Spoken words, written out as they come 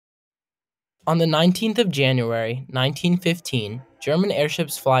On the 19th of January, 1915, German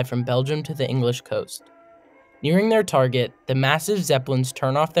airships fly from Belgium to the English coast. Nearing their target, the massive zeppelins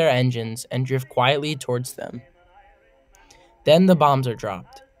turn off their engines and drift quietly towards them. Then the bombs are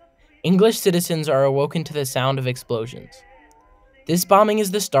dropped. English citizens are awoken to the sound of explosions. This bombing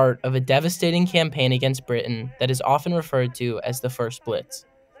is the start of a devastating campaign against Britain that is often referred to as the First Blitz.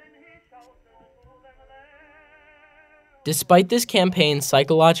 Despite this campaign's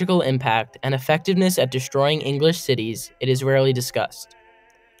psychological impact and effectiveness at destroying English cities, it is rarely discussed.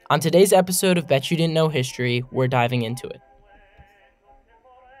 On today's episode of Bet You Didn't Know History, we're diving into it.